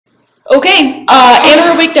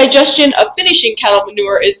Anaerobic digestion of finishing cattle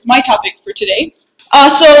manure is my topic for today.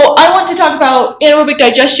 So I want to talk about anaerobic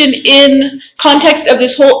digestion in context of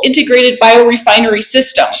this whole integrated biorefinery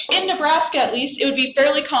system. In Nebraska, at least, it would be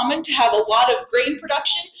fairly common to have a lot of grain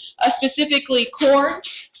production, specifically corn.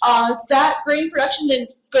 That grain production then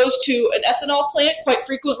goes to an ethanol plant quite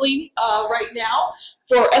frequently right now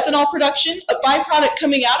for ethanol production. A byproduct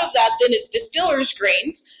coming out of that then is distillers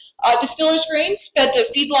grains. Distillers grains fed to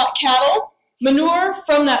feedlot cattle. Manure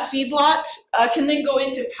from that feedlot can then go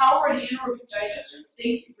into power and anaerobic digester.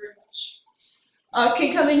 Thank you very much.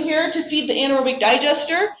 Can come in here to feed the anaerobic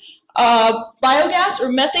digester. Biogas or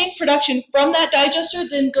methane production from that digester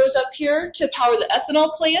then goes up here to power the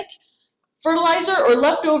ethanol plant. Fertilizer or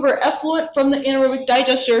leftover effluent from the anaerobic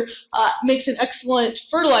digester makes an excellent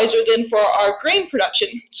fertilizer then for our grain production.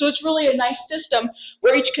 So it's really a nice system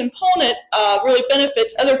where each component really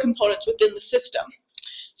benefits other components within the system.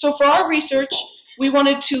 So for our research, we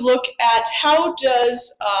wanted to look at how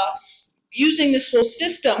does using this whole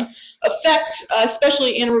system affect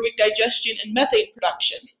especially anaerobic digestion and methane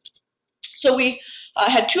production. So we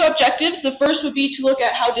had two objectives. The first would be to look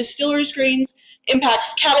at how distillers grains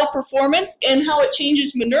impacts cattle performance and how it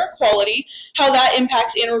changes manure quality, how that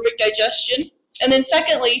impacts anaerobic digestion. And then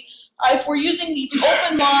secondly, if we're using these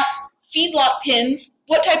open lot feedlot pins,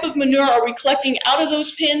 what type of manure are we collecting out of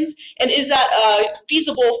those pins, and is that a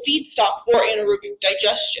feasible feedstock for anaerobic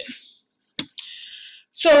digestion?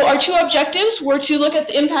 So our two objectives were to look at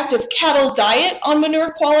the impact of cattle diet on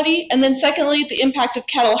manure quality, and then secondly, the impact of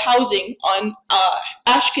cattle housing on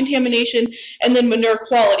ash contamination and then manure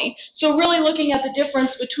quality. So really looking at the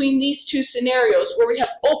difference between these two scenarios where we have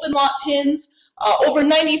open lot pins. Over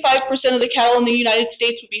 95% of the cattle in the United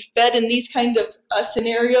States would be fed in these kind of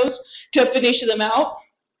scenarios to finish them out.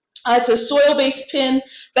 It's a soil-based pin.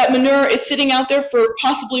 That manure is sitting out there for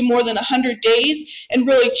possibly more than 100 days and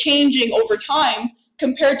really changing over time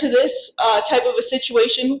compared to this type of a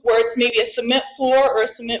situation where it's maybe a cement floor or a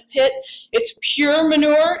cement pit. It's pure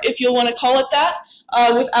manure, if you'll want to call it that,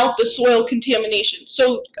 without the soil contamination.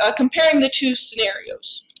 So comparing the two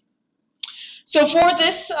scenarios. So for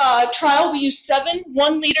this trial, we used 7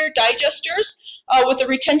 1-liter digesters with a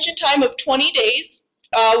retention time of 20 days.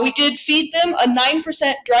 We did feed them a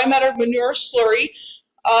 9% dry matter manure slurry.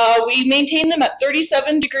 We maintained them at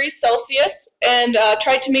 37 degrees Celsius and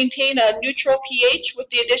tried to maintain a neutral pH with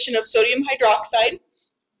the addition of sodium hydroxide.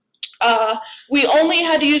 We only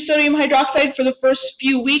had to use sodium hydroxide for the first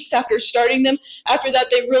few weeks after starting them. After that,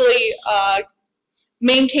 they really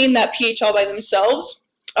maintained that pH all by themselves.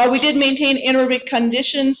 We did maintain anaerobic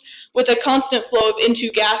conditions with a constant flow of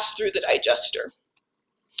N2 gas through the digester.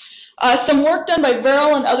 Some work done by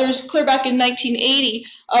Verrill and others clear back in 1980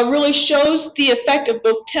 really shows the effect of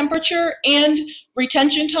both temperature and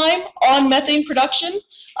retention time on methane production.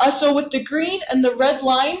 So with the green and the red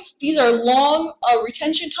lines, these are long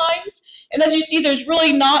retention times. And as you see, there's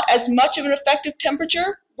really not as much of an effect of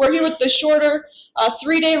temperature. Where here with the shorter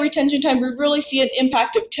 3-day retention time, we really see an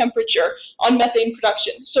impact of temperature on methane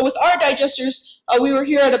production. So with our digesters, we were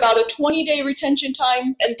here at about a 20-day retention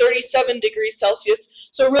time and 37 degrees Celsius,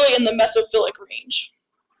 so really in the mesophilic range.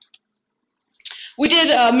 We did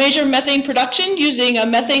measure methane production using a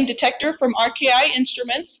methane detector from RKI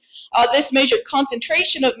instruments. This measured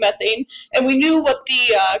concentration of methane, and we knew what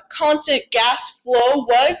the constant gas flow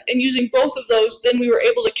was, and using both of those, then we were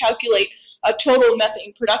able to calculate a total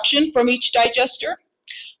methane production from each digester.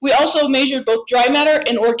 We also measured both dry matter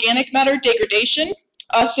and organic matter degradation.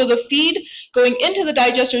 So the feed going into the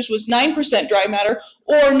digesters was 9% dry matter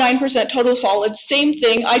or 9% total solids. Same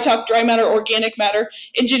thing, I talk dry matter, organic matter.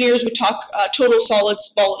 Engineers would talk total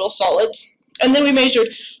solids, volatile solids. And then we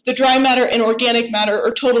measured the dry matter and organic matter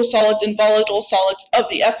or total solids and volatile solids of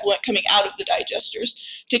the effluent coming out of the digesters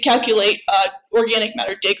to calculate organic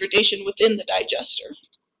matter degradation within the digester.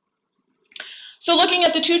 So looking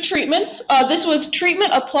at the two treatments, this was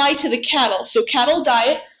treatment applied to the cattle. So cattle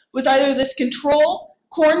diet was either this control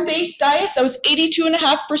corn-based diet that was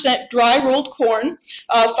 82.5% dry rolled corn,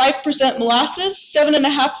 5% molasses,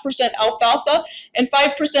 7.5% alfalfa, and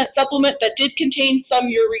 5% supplement that did contain some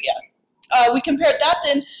urea. We compared that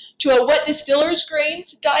then to a wet distillers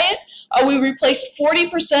grains diet. We replaced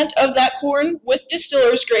 40% of that corn with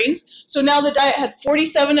distillers grains. So now the diet had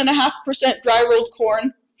 47.5% dry rolled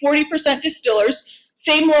corn, 40% distillers,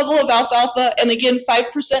 same level of alfalfa, and again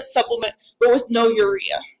 5% supplement, but with no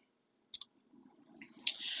urea.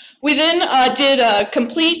 We then did a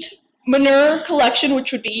complete manure collection,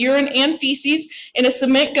 which would be urine and feces, in a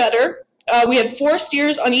cement gutter. We had 4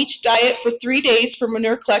 steers on each diet for 3 days for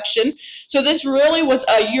manure collection. So this really was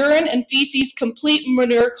a urine and feces complete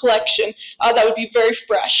manure collection that would be very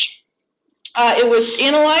fresh. It was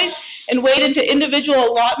analyzed and weighed into individual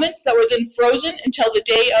allotments that were then frozen until the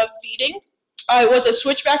day of feeding. It was a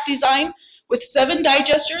switchback design with 7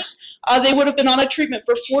 digesters. They would have been on a treatment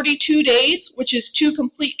for 42 days, which is 2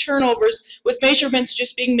 complete turnovers, with measurements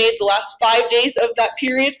just being made the last 5 days of that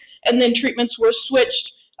period, and then treatments were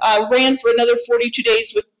switched, ran for another 42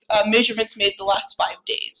 days with measurements made the last 5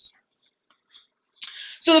 days.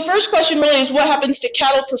 So the first question really is, what happens to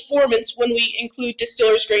cattle performance when we include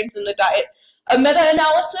distillers' grains in the diet? A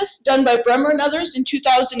meta-analysis done by Bremer and others in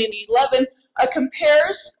 2011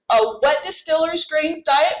 compares a wet distillers' grains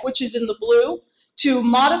diet, which is in the blue, to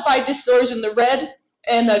modified distillers in the red,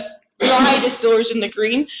 and a dry distillers in the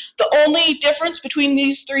green. The only difference between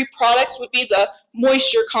these 3 products would be the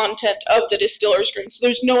moisture content of the distillers' grains. So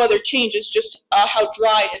there's no other changes, just how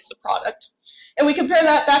dry is the product. And we compare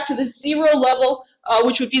that back to the 0 level,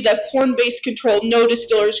 which would be the corn-based control, no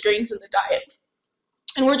distillers' grains in the diet.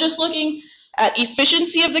 And we're just looking at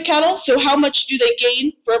efficiency of the cattle, so how much do they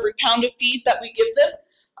gain for every pound of feed that we give them.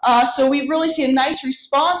 So we really see a nice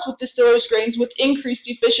response with distillers' grains with increased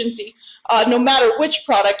efficiency, no matter which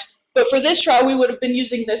product. But for this trial, we would have been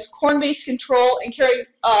using this corn-based control and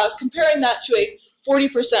comparing that to a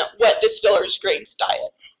 40% wet distillers' grains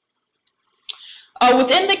diet.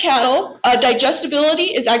 Within the cattle,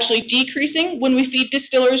 digestibility is actually decreasing when we feed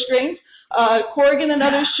distillers' grains. Corrigan and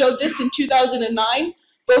others showed this in 2009.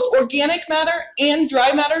 Both organic matter and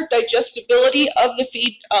dry matter digestibility of the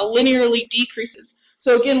feed linearly decreases.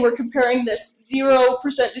 So again, we're comparing this 0%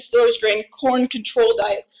 distillers' grain corn control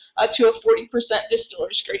diet to a 40%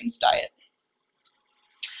 distillers' grains diet.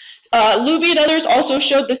 Luby and others also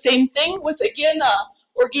showed the same thing with, again,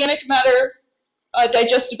 organic matter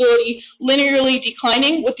digestibility linearly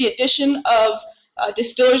declining with the addition of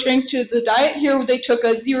distillers' grains to the diet. Here they took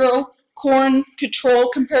a 0 corn control,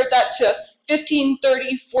 compared that to 15,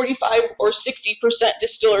 30, 45, or 60%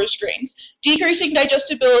 distillers' grains, decreasing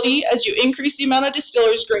digestibility as you increase the amount of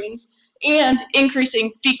distillers' grains, and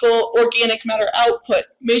increasing fecal organic matter output,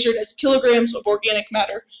 measured as kilograms of organic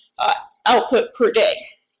matter output per day.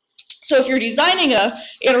 So if you're designing an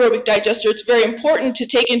anaerobic digester, it's very important to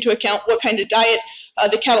take into account what kind of diet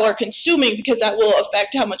the cattle are consuming, because that will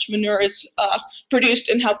affect how much manure is produced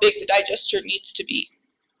and how big the digester needs to be.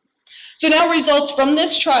 So now results from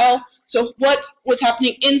this trial. So what was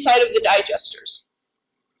happening inside of the digesters?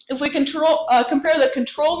 If we compare the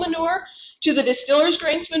control manure to the distillers'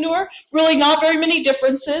 grains manure, really not very many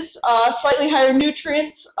differences. Slightly higher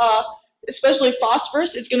nutrients, especially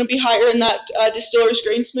phosphorus, is going to be higher in that distillers'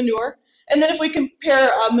 grains manure. And then if we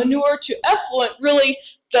compare manure to effluent, really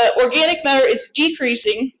the organic matter is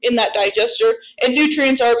decreasing in that digester, and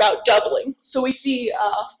nutrients are about doubling. So we see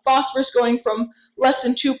phosphorus going from less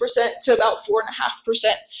than 2% to about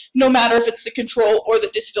 4.5%, no matter if it's the control or the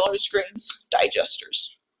distillers' grains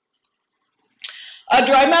digesters.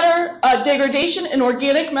 Dry matter degradation and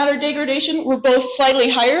organic matter degradation were both slightly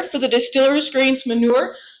higher for the distillers' grains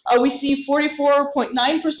manure. We see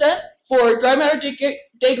 44.9% for dry matter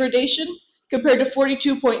degradation compared to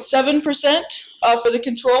 42.7% for the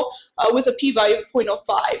control, with a p-value of 0.05.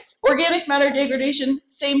 Organic matter degradation,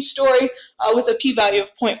 same story, with a p-value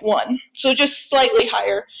of 0.1. So just slightly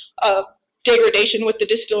higher degradation with the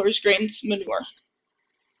distillers' grains manure.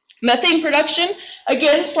 Methane production,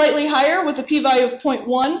 again, slightly higher with a p-value of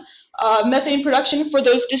 0.1. Methane production for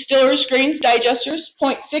those distillers' grains digesters,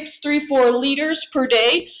 0.634 liters per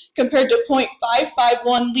day compared to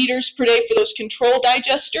 0.551 liters per day for those control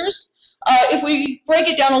digesters. If we break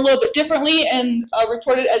it down a little bit differently and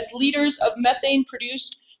report it as liters of methane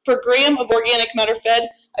produced per gram of organic matter fed,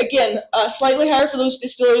 again, slightly higher for those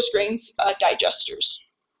distillers' grains digesters.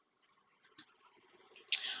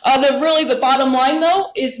 Really the bottom line,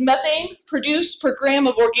 though, is methane produced per gram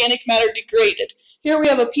of organic matter degraded. Here we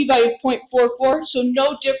have a p-value of 0.44, so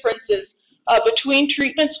no differences between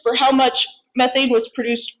treatments for how much methane was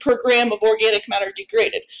produced per gram of organic matter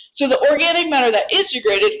degraded. So the organic matter that is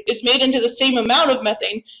degraded is made into the same amount of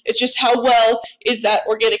methane, it's just how well is that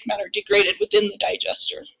organic matter degraded within the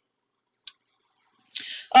digester.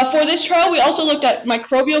 For this trial, we also looked at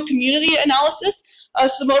microbial community analysis.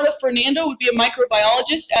 Simona Fernando would be a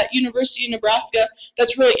microbiologist at University of Nebraska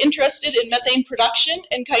that's really interested in methane production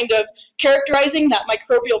and kind of characterizing that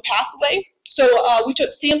microbial pathway. So we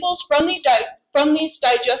took samples from these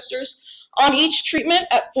digesters on each treatment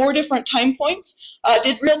at 4 different time points,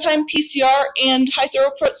 did real-time PCR and high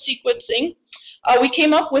throughput sequencing. We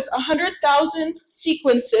came up with 100,000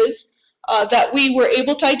 sequences that we were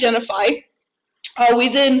able to identify. We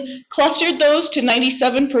then clustered those to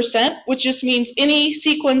 97%, which just means any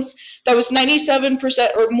sequence that was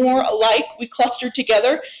 97% or more alike, we clustered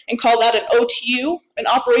together and call that an OTU, an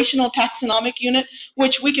operational taxonomic unit,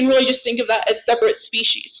 which we can really just think of that as separate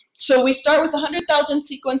species. So we start with 100,000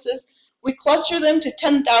 sequences, we cluster them to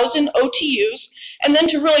 10,000 OTUs, and then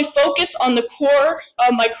to really focus on the core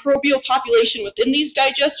microbial population within these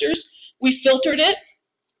digesters, we filtered it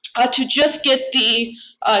to just get the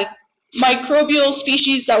microbial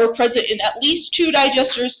species that were present in at least 2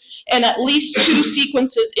 digesters and at least 2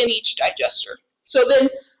 sequences in each digester. So then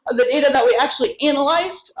the data that we actually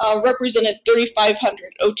analyzed represented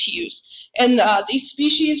 3,500 OTUs. And these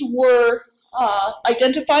species were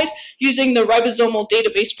identified using the ribosomal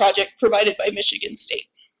database project provided by Michigan State.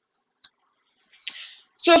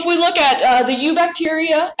 So if we look at the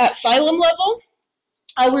eubacteria at phylum level,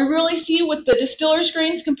 we really see with the distillers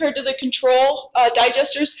grains compared to the control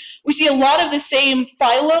digesters, we see a lot of the same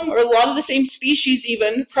phylum or a lot of the same species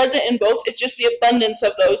even present in both. It's just the abundance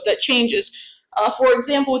of those that changes. For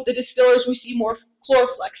example, with the distillers, we see more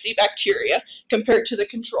chloroflexi bacteria compared to the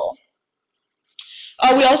control.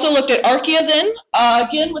 We also looked at archaea then.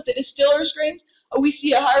 Again, with the distillers grains, we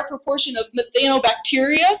see a higher proportion of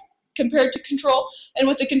methanobacteria compared to control, and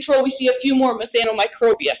with the control we see a few more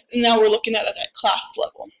methanomicrobia, and now we're looking at it at class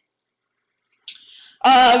level.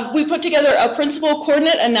 We put together a principal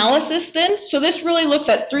coordinate analysis then. So this really looks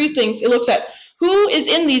at 3 things. It looks at who is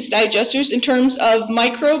in these digesters in terms of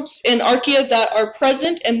microbes and archaea that are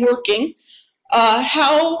present and working,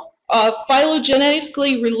 how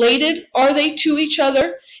phylogenetically related are they to each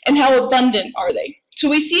other, and how abundant are they. So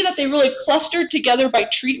we see that they really clustered together by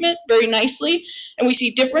treatment very nicely, and we see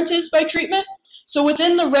differences by treatment. So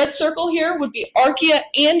within the red circle here would be archaea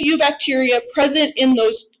and eubacteria present in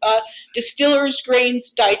those distillers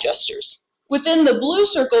grains digesters. Within the blue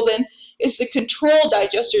circle then is the control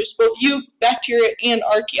digesters, both eubacteria and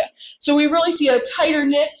archaea. So we really see a tighter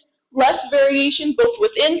knit, less variation both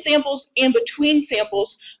within samples and between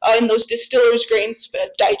samples in those distillers grains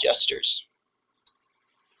digesters.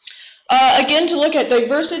 Again, to look at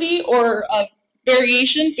diversity or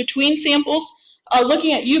variation between samples,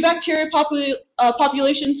 looking at eubacteria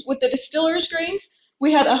populations with the distillers grains,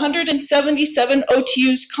 we had 177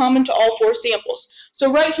 OTUs common to all 4 samples.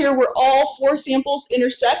 So right here, where all 4 samples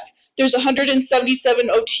intersect, there's 177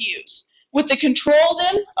 OTUs. With the control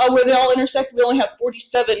then, where they all intersect, we only have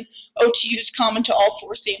 47 OTUs common to all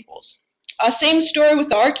 4 samples. Same story with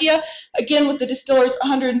the archaea. Again, with the distillers,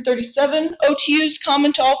 137 OTUs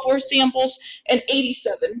common to all 4 samples, and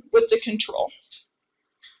 87 with the control.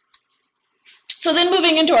 So then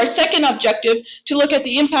moving into our second objective, to look at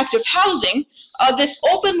the impact of housing, this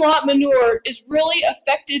open lot manure is really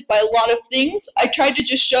affected by a lot of things. I tried to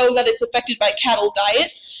just show that it's affected by cattle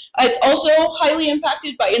diet. It's also highly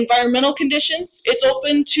impacted by environmental conditions. It's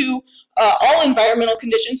open to all environmental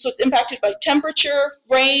conditions, so it's impacted by temperature,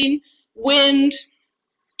 rain, wind,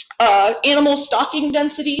 animal stocking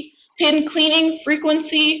density, pen cleaning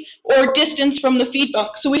frequency, or distance from the feed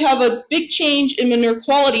bunk. So we have a big change in manure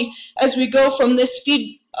quality as we go from this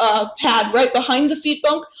feed pad right behind the feed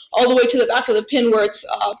bunk all the way to the back of the pen where it's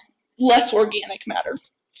less organic matter.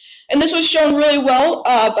 And this was shown really well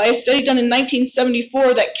by a study done in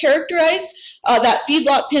 1974 that characterized that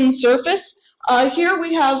feedlot pen surface. Here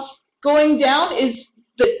we have going down is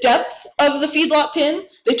the depth of the feedlot pen.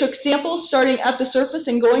 They took samples starting at the surface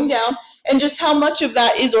and going down, and just how much of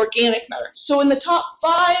that is organic matter. So in the top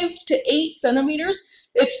 5 to 8 centimeters,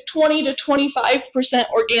 it's 20 to 25%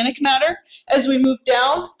 organic matter. As we move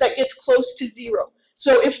down, that gets close to 0.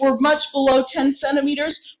 So if we're much below 10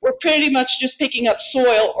 centimeters, we're pretty much just picking up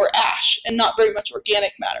soil or ash and not very much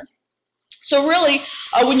organic matter. So really,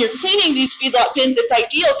 when you're cleaning these feedlot pens, it's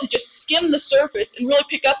ideal to just skim the surface and really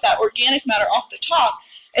pick up that organic matter off the top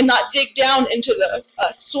and not dig down into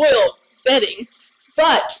the soil bedding.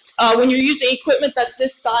 But when you're using equipment that's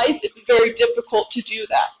this size, it's very difficult to do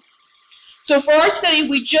that. So for our study,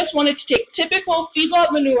 we just wanted to take typical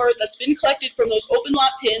feedlot manure that's been collected from those open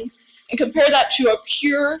lot pens and compare that to a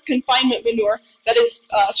pure confinement manure that is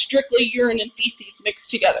strictly urine and feces mixed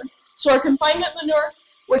together. So our confinement manure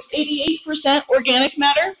was 88% organic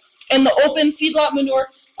matter, and the open feedlot manure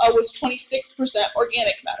was 26%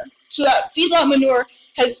 organic matter. So that feedlot manure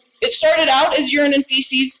it started out as urine and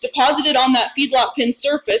feces deposited on that feedlot pen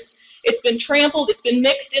surface. It's been trampled, it's been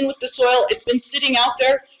mixed in with the soil, it's been sitting out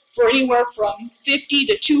there for anywhere from 50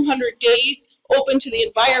 to 200 days open to the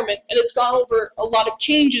environment, and it's gone over a lot of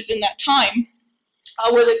changes in that time,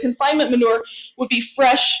 where the confinement manure would be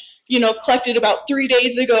fresh, collected about 3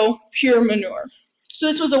 days ago, pure manure. So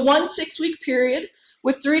this was a 1 6-week period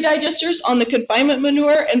with 3 digesters on the confinement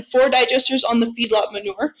manure and 4 digesters on the feedlot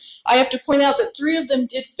manure. I have to point out that 3 of them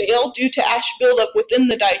did fail due to ash buildup within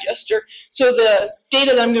the digester. So the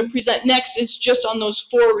data that I'm going to present next is just on those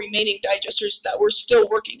 4 remaining digesters that were still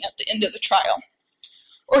working at the end of the trial.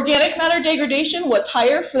 Organic matter degradation was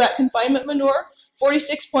higher for that confinement manure,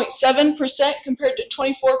 46.7% compared to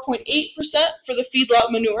 24.8% for the feedlot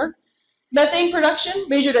manure. Methane production,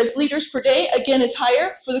 measured as liters per day, again is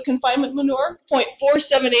higher for the confinement manure,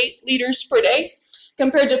 0.478 liters per day,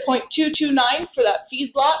 compared to 0.229 for that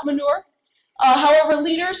feedlot manure. However,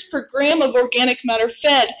 liters per gram of organic matter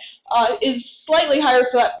fed is slightly higher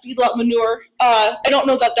for that feedlot manure. I don't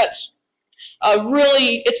know that that's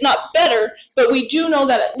really, it's not better, but we do know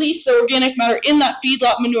that at least the organic matter in that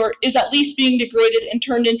feedlot manure is at least being degraded and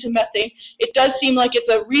turned into methane. It does seem like it's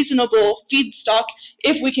a reasonable feedstock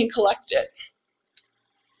if we can collect it.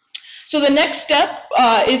 So the next step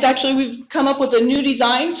is actually we've come up with a new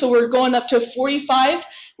design, so we're going up to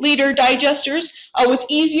 45-liter digesters with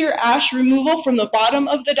easier ash removal from the bottom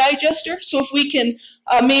of the digester. So if we can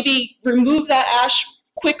maybe remove that ash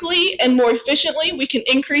quickly and more efficiently, we can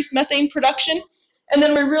increase methane production. And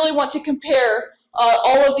then we really want to compare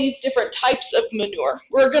all of these different types of manure.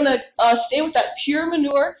 We're going to stay with that pure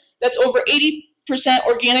manure that's over 80%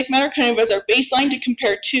 organic matter, kind of as our baseline to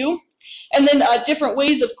compare to. And then different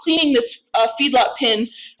ways of cleaning this feedlot pen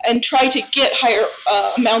and try to get higher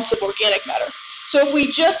amounts of organic matter. So if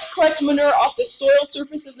we just collect manure off the soil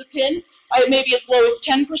surface of the pen, it may be as low as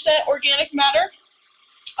 10% organic matter.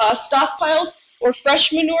 Stockpiled or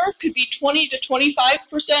fresh manure could be 20 to 25%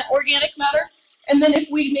 organic matter. And then if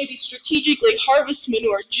we maybe strategically harvest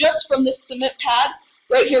manure just from this cement pad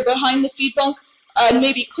right here behind the feed bunk, and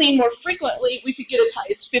maybe clean more frequently, we could get as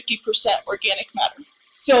high as 50% organic matter.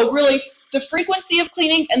 So really, the frequency of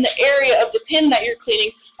cleaning and the area of the pen that you're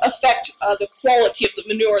cleaning affect the quality of the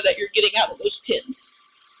manure that you're getting out of those pens.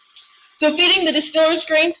 So feeding the distillers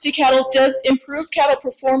grains to cattle does improve cattle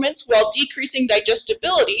performance while decreasing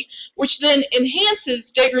digestibility, which then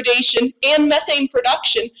enhances degradation and methane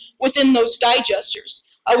production within those digesters.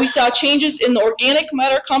 We saw changes in the organic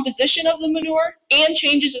matter composition of the manure and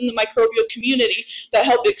changes in the microbial community that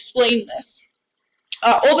help explain this.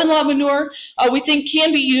 Open lot manure we think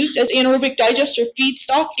can be used as anaerobic digester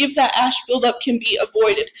feedstock if that ash buildup can be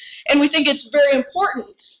avoided. And we think it's very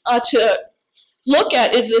important to look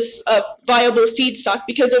at, is this a viable feedstock,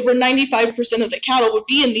 because over 95% of the cattle would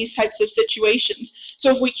be in these types of situations. So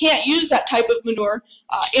if we can't use that type of manure,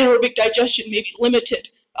 anaerobic digestion may be limited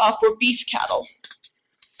for beef cattle.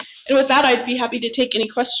 And with that, I'd be happy to take any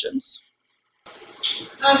questions.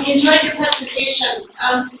 Enjoyed your presentation.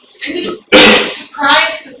 I'm just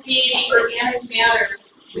surprised to see the organic matter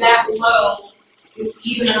that low,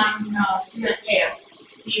 even on cement pad.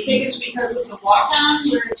 Do you think it's because of the walk-on,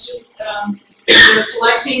 where it's just they're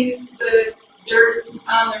collecting the dirt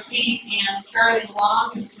on their feet and carrying it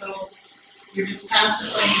along, and so you're just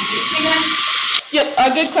constantly mixing it?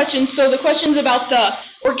 Yep, good question. So the questions about the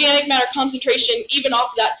organic matter concentration, even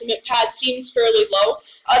off of that cement pad, seems fairly low.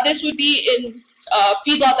 This would be in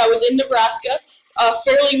feedlot that was in Nebraska,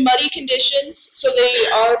 fairly muddy conditions, so they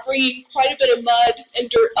are bringing quite a bit of mud and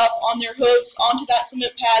dirt up on their hooves onto that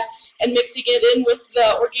cement pad and mixing it in with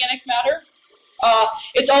the organic matter.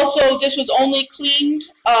 It's also, this was only cleaned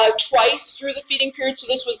twice through the feeding period, so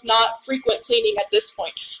this was not frequent cleaning at this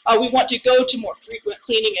point. We want to go to more frequent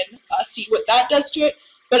cleaning and see what that does to it,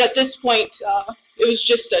 but at this point, it was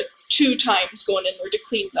just 2 times going in there to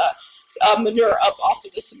clean the manure up off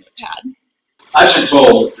of the cement pad. I've been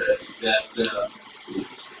told that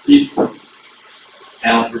people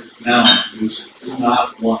now producers do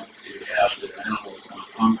not want to have their animals on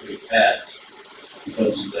concrete pads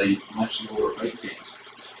because of the much lower weight gains.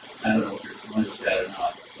 I don't know if you're familiar with that or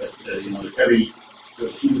not, but you know, if every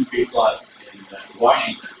human feedlot in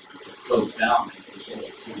Washington goes down and goes over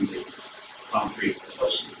to the concrete,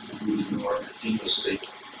 plus moving more continuously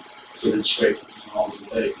so that straight all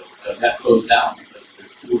the way, but that goes down because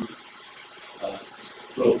of the poor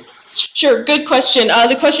growth. Sure, good question.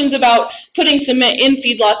 The question's about putting cement in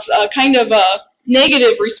feedlots, kind of a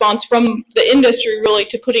negative response from the industry really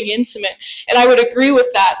to putting in cement, and I would agree with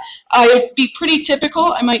that. It would be pretty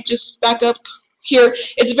typical. I might just back up here.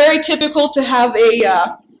 It's very typical to have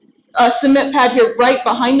a cement pad here right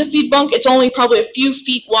behind the feed bunk. It's only probably a few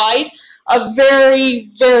feet wide.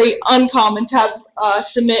 Very, very uncommon to have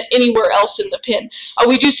cement anywhere else in the pen.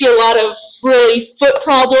 We do see a lot of really foot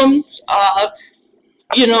problems,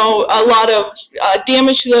 you know, a lot of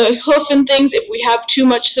damage to the hoof and things if we have too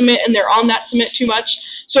much cement and they're on that cement too much.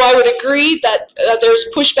 So I would agree that there's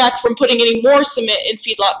pushback from putting any more cement in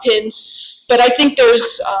feedlot pens, but I think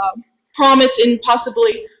there's promise in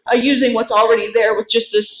possibly using what's already there with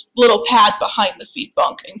just this little pad behind the feed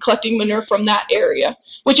bunk and collecting manure from that area,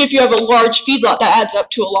 which if you have a large feedlot, that adds up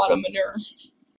to a lot of manure.